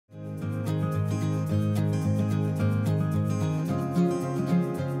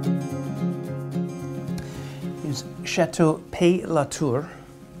Chateau Pay La Tour,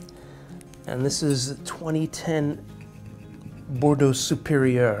 and this is 2010 Bordeaux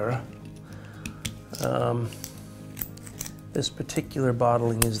Superieur. This particular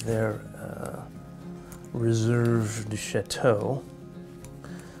bottling is their Reserve de Chateau.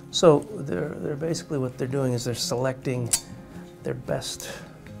 So they're basically, what they're doing is they're selecting their best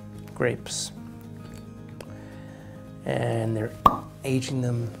grapes and they're aging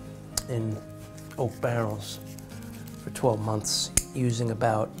them in oak barrels for 12 months using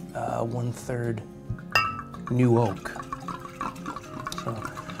about 1/3 new oak.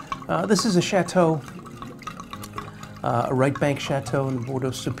 So, this is a Chateau, a right bank Chateau in Bordeaux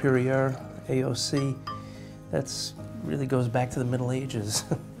Superieur, AOC. That's really goes back to the Middle Ages,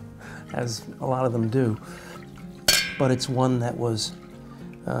 as a lot of them do. But it's one that was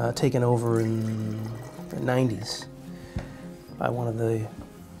taken over in the 90s by one of the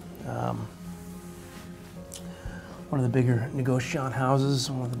bigger negociant houses,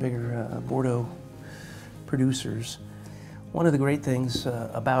 one of the bigger Bordeaux producers. One of the great things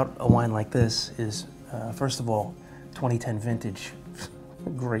about a wine like this is, first of all, 2010 vintage.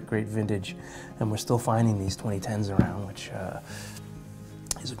 Great vintage, and we're still finding these 2010s around, which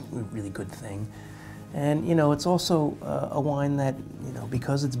is a really good thing. And you know, it's also a wine that, you know,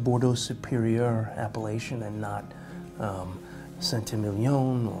 because it's Bordeaux Superieur appellation and not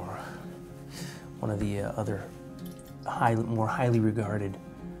Saint-Emilion or one of the other more highly regarded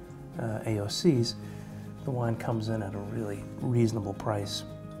AOCs, the wine comes in at a really reasonable price,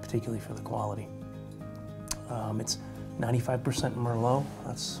 particularly for the quality. It's 95% Merlot.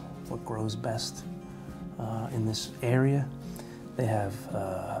 That's what grows best in this area. They have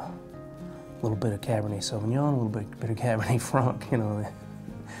a little bit of Cabernet Sauvignon, a little bit of Cabernet Franc, you know,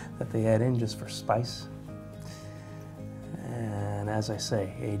 that they add in just for spice. And as I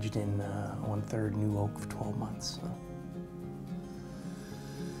say, aged in 1/3 new oak for 12 months. So.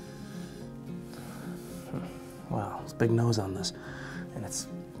 Wow, it's a big nose on this, and it's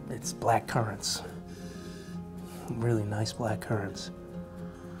black currants. Really nice black currants.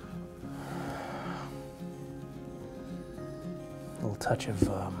 A little touch of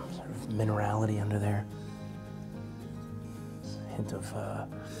sort of minerality under there. A hint of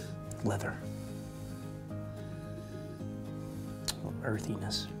leather. A little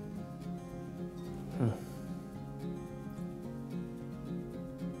earthiness.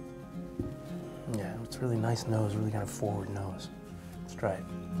 Yeah, it's a really nice nose, really kind of forward nose. Let's try it.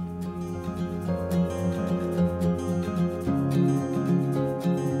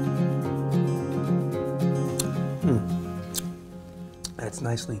 And it's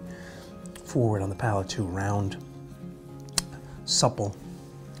nicely forward on the palate too, round, supple.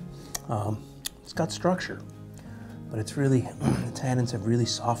 It's got structure, but it's really, the tannins have really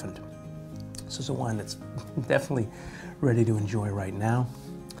softened. This is a wine that's definitely ready to enjoy right now.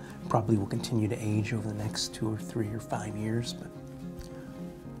 Probably will continue to age over the next 2 or 3 or 5 years, but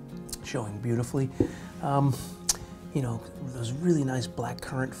showing beautifully. You know, those really nice black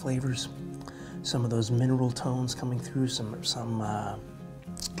currant flavors, some of those mineral tones coming through, some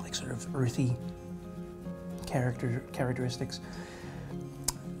like sort of earthy characteristics.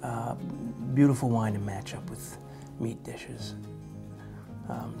 Beautiful wine to match up with meat dishes,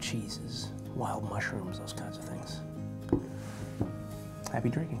 cheeses, wild mushrooms, those kinds of things. Happy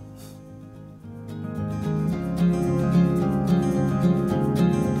drinking.